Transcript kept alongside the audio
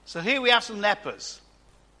So here we have some lepers.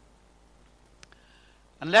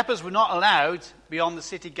 And lepers were not allowed beyond the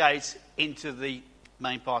city gates into the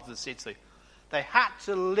main part of the city. They had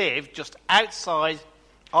to live just outside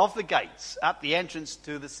of the gates at the entrance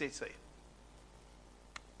to the city.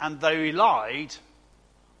 And they relied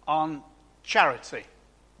on charity.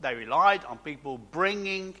 They relied on people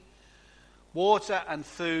bringing water and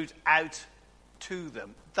food out to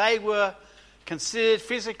them. They were considered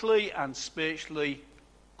physically and spiritually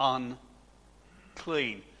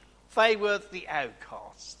unclean. They were the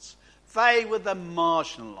outcasts. They were the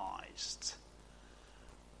marginalised.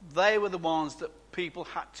 They were the ones that people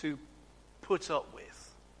had to put up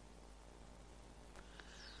with.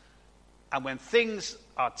 And when things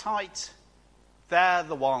are tight, they're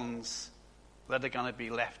the ones that are going to be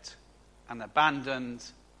left and abandoned,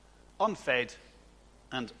 unfed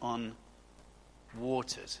and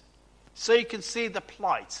unwatered. So you can see the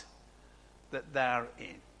plight that they're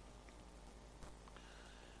in.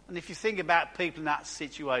 And if you think about people in that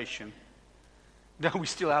situation, don't we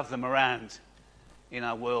still have them around in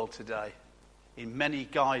our world today? In many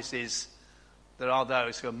guises, there are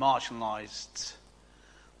those who are marginalised,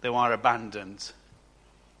 they are abandoned,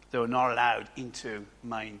 they were not allowed into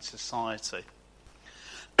main society.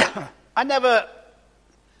 I never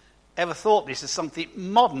ever thought this as something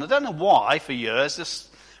modern. I don't know why, for years. Just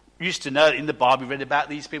used to know that in the Bible, we read about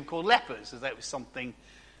these people called lepers, as though it was something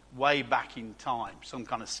way back in time, some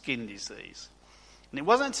kind of skin disease. And it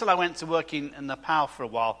wasn't until I went to work in Nepal for a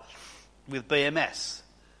while with BMS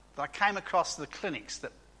that I came across the clinics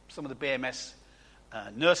that some of the BMS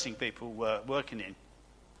nursing people were working in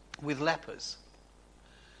with lepers.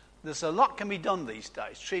 There's a lot can be done these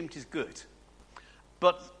days. Treatment is good.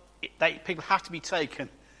 But people have to be taken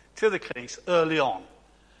to the clinics early on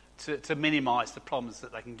to minimise the problems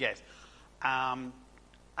that they can get.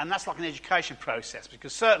 And that's like an education process,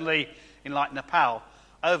 because certainly in like Nepal,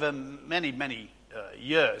 over many, many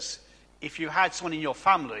years, if you had someone in your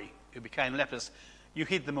family who became lepers, you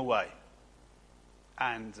hid them away.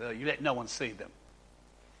 And you let no one see them.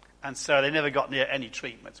 And so they never got near any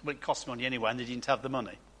treatment. Well, it cost money anyway, and they didn't have the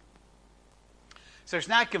money. So it's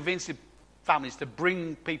now convincing families to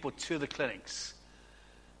bring people to the clinics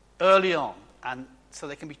early on, and so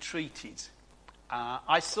they can be treated.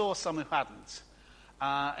 I saw some who hadn't.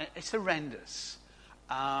 It's horrendous.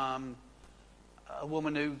 A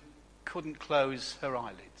woman who couldn't close her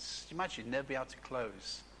eyelids. Can you imagine never be able to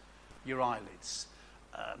close your eyelids?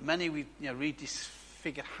 Many with really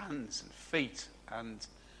disfigured hands and feet, and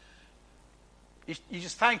you're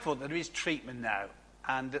just thankful that there is treatment now,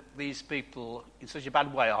 and that these people, in such a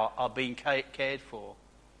bad way, are being cared for.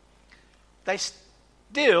 They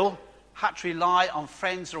still had to rely on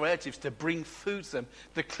friends or relatives to bring food to them.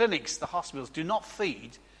 The clinics, the hospitals, do not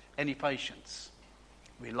feed any patients.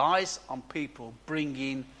 It relies on people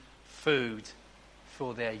bringing food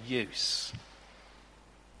for their use.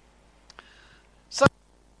 So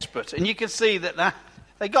desperate, and you can see that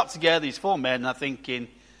they got together, these four men, and are thinking,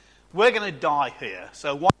 we're going to die here,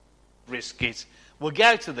 so why risk it? We'll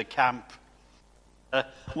go to the camp.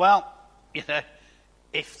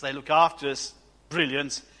 If they look after us,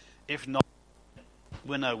 brilliant. If not,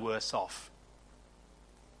 we're no worse off.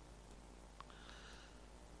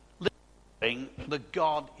 Living that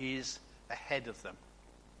God is ahead of them.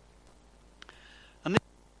 And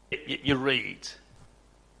this you read.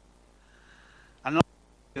 And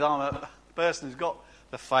I'm a person who's got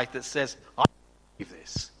the faith that says, I believe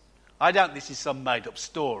this. I don't think this is some made-up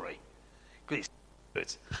story. Because it's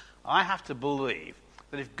good. I have to believe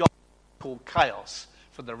that if God called chaos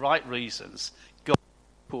for the right reasons, God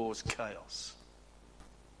cause chaos.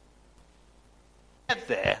 Get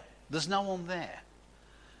there, there's no one there.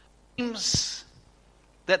 Seems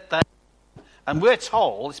that they, and we're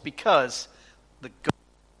told it's because that God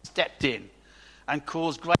stepped in and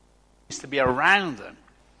caused great noise to be around them.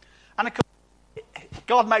 And of course,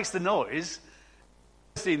 God makes the noise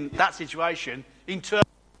in that situation in terms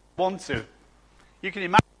of want to. You can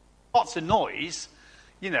imagine lots of noise,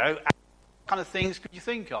 what kind of things could you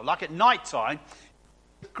think of? Like at night time,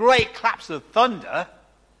 great claps of thunder,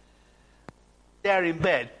 there in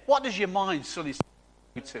bed. What does your mind suddenly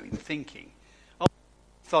go to in thinking? Oh,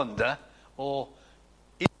 thunder, or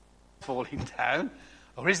is it falling down,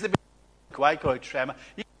 or is there a quake or a tremor?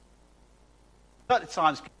 At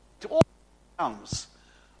times, to all sounds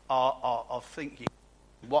of thinking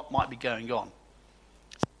what might be going on.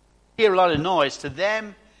 So you hear a lot of noise. To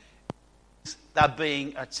them, they're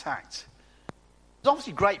being attacked. There's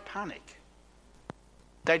obviously great panic.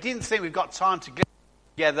 They didn't think we've got time to get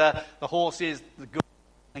together, the horses, the goods,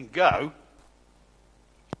 and go.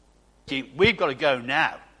 We've got to go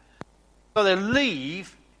now. So they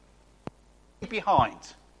leave behind.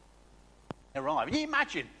 Arrive. Can you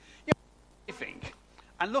imagine? You think,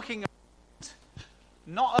 and looking at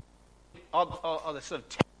not are the sort of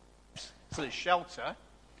tents, sort of shelter.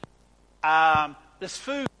 There's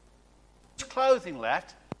food, there's clothing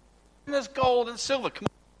left, and there's gold and silver.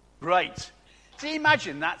 Great. Can you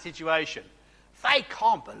imagine that situation? They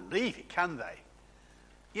can't believe it, can they?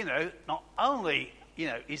 You know, not only, you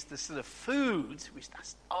know, is the sort of food which they're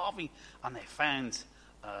starving, and they found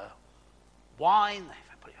wine,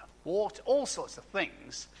 they found water, all sorts of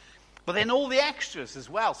things, but then all the extras as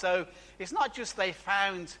well. So it's not just they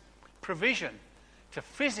found provision to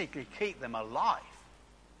physically keep them alive.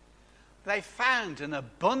 They found an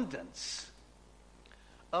abundance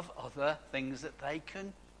of other things that they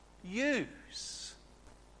can use.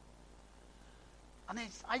 And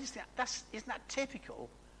I just think isn't that typical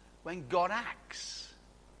when God acts?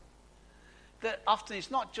 That often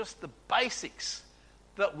it's not just the basics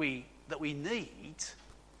that we need,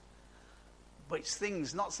 but it's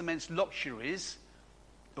things, not so much luxuries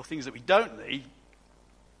or things that we don't need,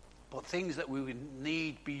 but things that we would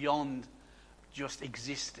need beyond just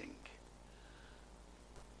existing.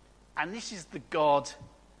 And this is the God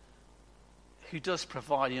who does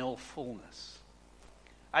provide in all fullness.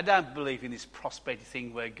 I don't believe in this prosperity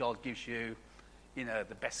thing where God gives you, you know,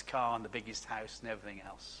 the best car and the biggest house and everything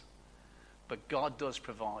else. But God does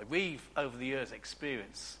provide. We've, over the years,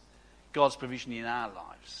 experienced God's provision in our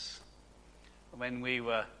lives. When we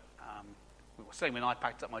were saying, when I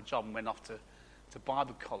packed up my job and went off to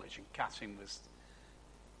Bible college, and Catherine was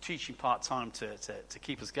teaching part-time to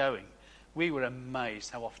keep us going, we were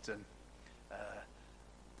amazed how often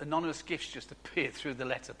anonymous gifts just appeared through the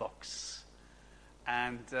letterbox.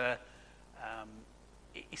 And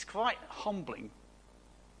it's quite humbling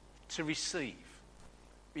to receive.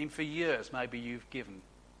 I mean, for years, maybe you've given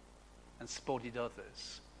and supported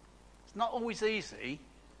others. It's not always easy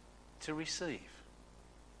to receive.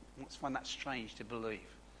 I find that strange to believe.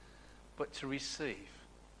 But to receive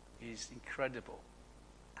is incredible.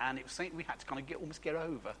 And it was something we had to kind of almost get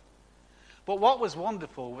over. But what was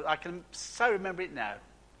wonderful, I can so remember it now.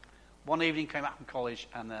 One evening came back from college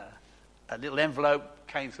and a little envelope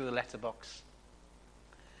came through the letterbox.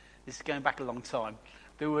 This is going back a long time.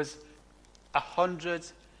 There was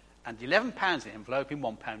 £111 in the envelope in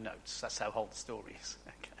 £1 notes. That's how old the story is.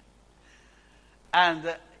 Okay.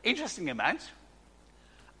 And interesting amount.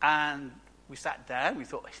 And we sat down. We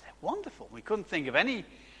thought, isn't that wonderful? We couldn't think of any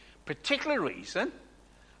particular reason,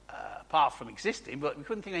 apart from existing, but we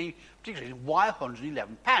couldn't think of any particular reason why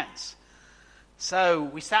 £111. So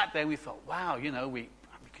we sat there and we thought, wow, you know, we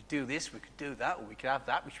could do this, we could do that, or we could have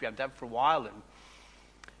that, which we hadn't done for a while. And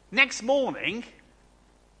next morning,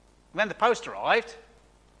 when the post arrived,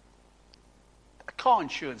 a car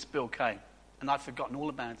insurance bill came, and I'd forgotten all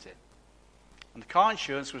about it. And the car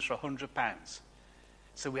insurance was for £100.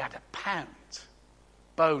 So we had £1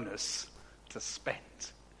 bonus to spend,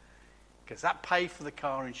 because that paid for the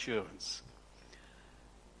car insurance.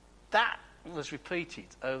 That was repeated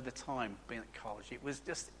over the time being at college. It was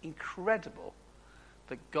just incredible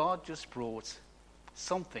that God just brought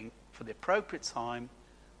something for the appropriate time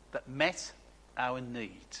that met our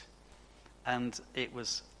need. And it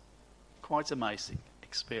was quite an amazing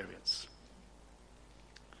experience.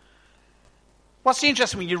 What's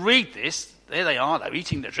interesting when you read this, there they are, they're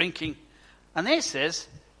eating, they're drinking, and there it says,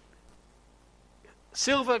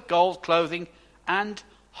 silver, gold, clothing, and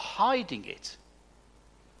hiding it.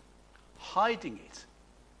 Hiding it.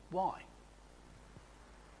 Why?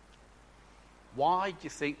 Why do you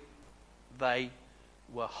think they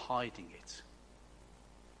were hiding it?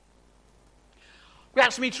 We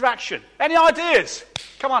had some interaction. Any ideas?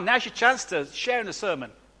 Come on, now's your chance to share in the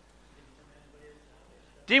sermon.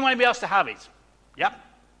 Do you want anybody else to have it? Yep.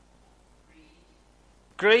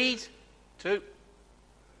 Greed. 2.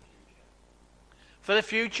 For the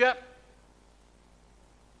future.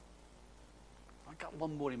 I've got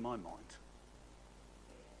one more in my mind.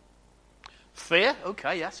 Fear.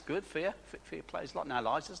 Okay, yes, good. Fear. Fear plays a lot in our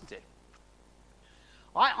lives, doesn't it?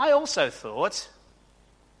 I also thought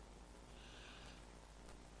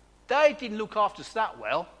they didn't look after us that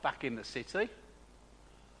well back in the city.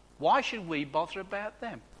 Why should we bother about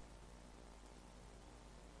them?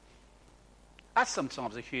 That's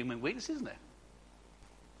sometimes a human weakness, isn't it?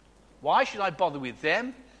 Why should I bother with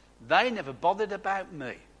them? They never bothered about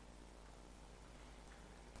me.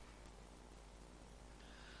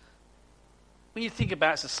 When you think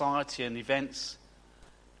about society and events,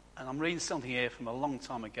 and I'm reading something here from a long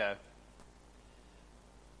time ago,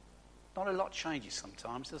 not a lot changes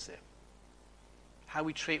sometimes, does it? How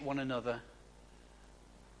we treat one another,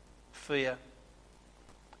 fear,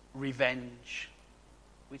 revenge,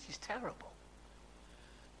 which is terrible.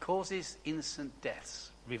 Causes innocent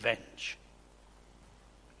deaths, revenge.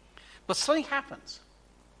 But something happens.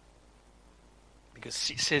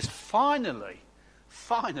 Because it says, finally,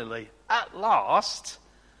 at last,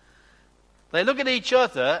 they look at each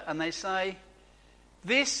other and they say,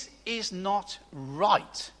 this is not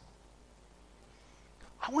right.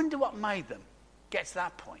 I wonder what made them get to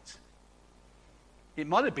that point. It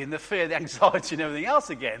might have been the fear, the anxiety and everything else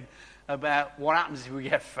again about what happens if we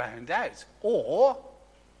get found out. Or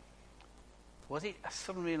was it a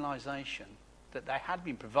sudden realization that they had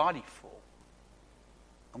been provided for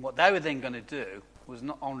and what they were then going to do was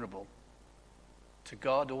not honourable to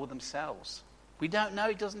God or themselves? We don't know,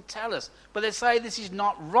 it doesn't tell us. But they say this is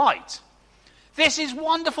not right. This is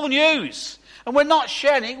wonderful news, and we're not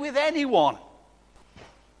sharing it with anyone.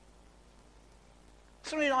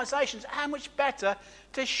 Some realizations, how much better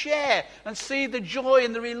to share and see the joy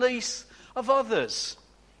and the release of others,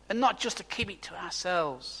 and not just to keep it to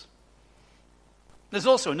ourselves. There's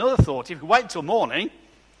also another thought. If we wait until morning,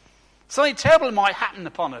 something terrible might happen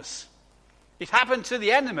upon us. It happened to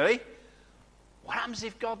the enemy. What happens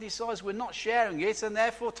if God decides we're not sharing it and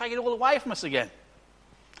therefore take it all away from us again?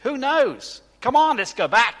 Who knows? Come on, let's go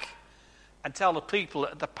back and tell the people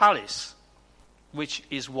at the palace, which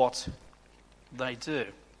is what they do.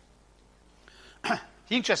 It's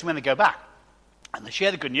interesting when they go back and they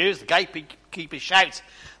share the good news. The gatekeepers shout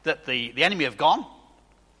that the enemy have gone.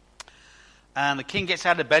 And the king gets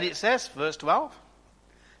out of bed, it says, verse 12.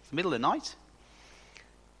 It's the middle of the night.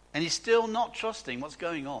 And he's still not trusting what's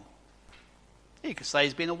going on. You could say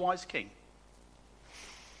he's been a wise king.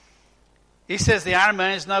 He says the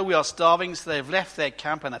Arameans know we are starving, so they've left their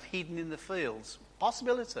camp and have hidden in the fields.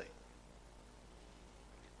 Possibility.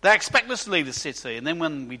 They expect us to leave the city, and then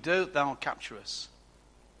when we do, they'll capture us.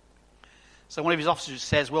 So one of his officers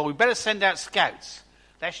says, well, we better send out scouts.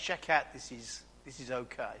 Let's check out this is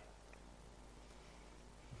okay.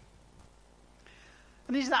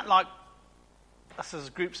 And isn't that like us as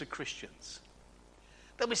groups of Christians?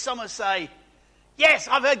 There'll be some who say, yes,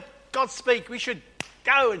 I've heard God speak, we should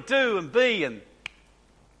go and do and be. And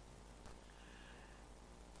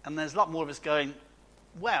there's a lot more of us going,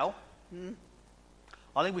 well,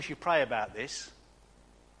 I think we should pray about this.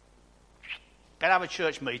 Go and have a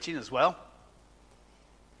church meeting as well.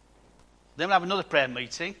 Then we'll have another prayer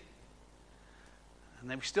meeting. And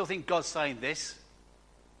then we still think God's saying this.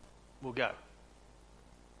 We'll go.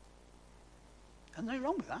 And nothing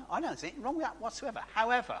wrong with that. I don't think wrong with that whatsoever.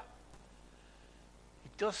 However,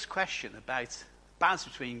 it does question about the balance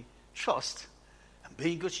between trust and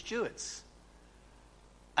being good stewards.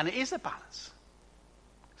 And it is a balance.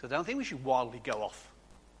 So I don't think we should wildly go off.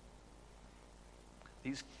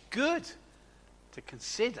 It's good to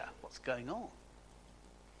consider what's going on.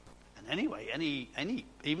 And anyway,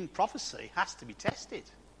 even prophecy has to be tested.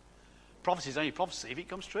 Prophecy is only prophecy if it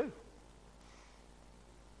comes true.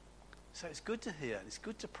 So it's good to hear and it's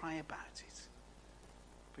good to pray about it.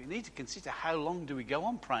 But we need to consider, how long do we go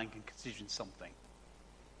on praying and considering something?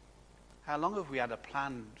 How long have we had a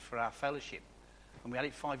plan for our fellowship? And we had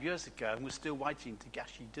it 5 years ago and we're still waiting to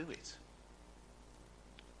actually do it.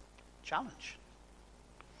 Challenge.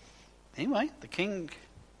 Anyway, the king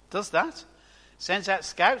does that, sends out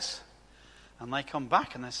scouts, and they come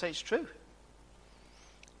back and they say it's true.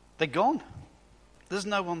 They're gone. There's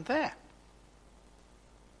no one there.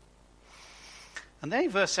 And then in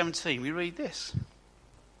verse 17 we read this.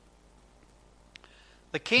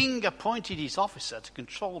 The king appointed his officer to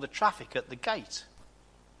control the traffic at the gate.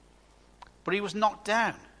 But he was knocked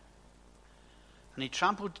down, and he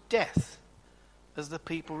trampled to death as the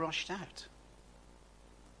people rushed out.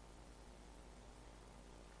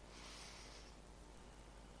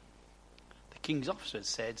 The king's officer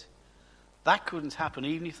said, that couldn't happen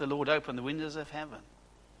even if the Lord opened the windows of heaven.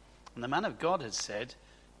 And the man of God had said,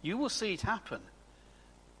 you will see it happen,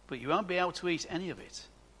 but you won't be able to eat any of it.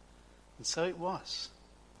 And so it was.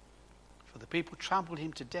 For the people trampled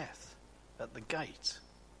him to death at the gate.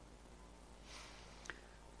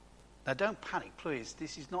 Now don't panic, please.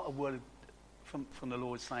 This is not a word from the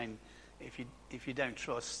Lord saying, if you don't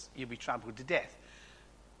trust, you'll be trampled to death.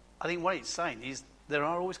 I think what it's saying is there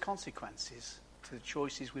are always consequences to the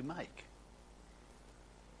choices we make.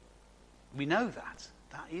 We know that.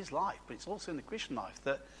 That is life. But it's also in the Christian life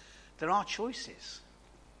that there are choices.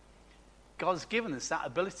 God's given us that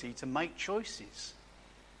ability to make choices.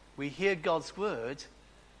 We hear God's word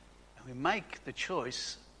and we make the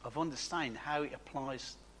choice of understanding how it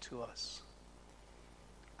applies to us.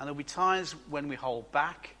 And there'll be times when we hold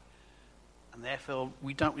back and therefore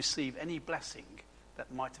we don't receive any blessing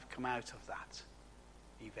that might have come out of that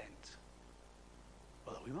event.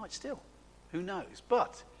 Although we might still. Who knows?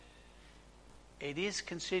 But it is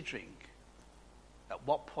considering at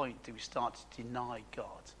what point do we start to deny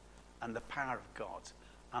God and the power of God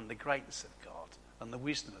and the greatness of God and the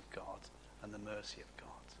wisdom of God and the mercy of God.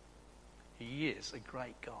 He is a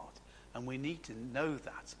great God, and we need to know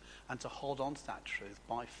that and to hold on to that truth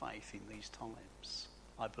by faith in these times,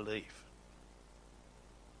 I believe.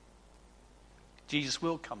 Jesus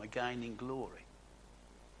will come again in glory.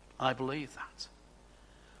 I believe that.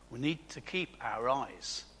 We need to keep our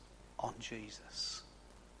eyes on Jesus.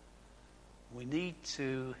 We need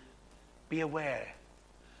to be aware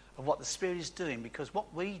of what the Spirit is doing, because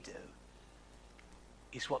what we do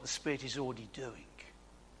is what the Spirit is already doing.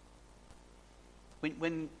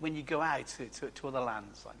 When you go out to other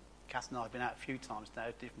lands, like Kath and I have been out a few times now,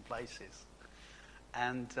 different places,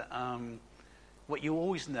 and what you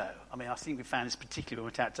always know, I mean, I think we found this particularly when we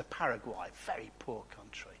went out to Paraguay, very poor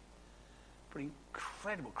country, but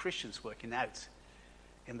incredible Christians working out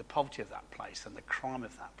in the poverty of that place and the crime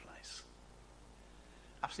of that place.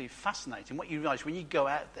 Absolutely fascinating. What you realise when you go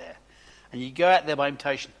out there, and you go out there by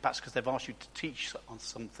invitation, perhaps because they've asked you to teach on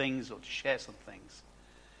some things or to share some things,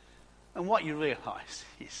 and what you realise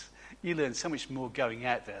is you learn so much more going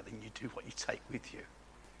out there than you do what you take with you.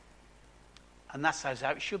 And that's how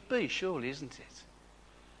it should be, surely, isn't it?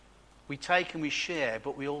 We take and we share,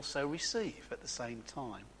 but we also receive at the same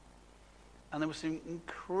time. And there were some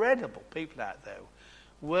incredible people out there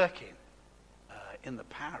working in the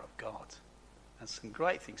power of God. And some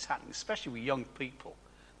great things happening, especially with young people,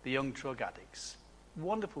 the young drug addicts.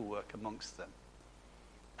 Wonderful work amongst them.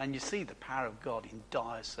 And you see the power of God in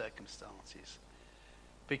dire circumstances,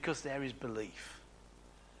 because there is belief,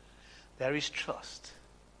 there is trust,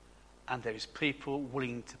 and there is people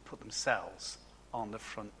willing to put themselves on the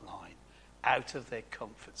front line, out of their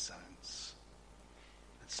comfort zones.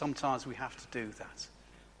 And sometimes we have to do that.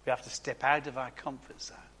 We have to step out of our comfort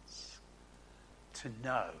zones to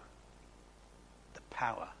know the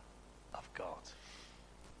power of God.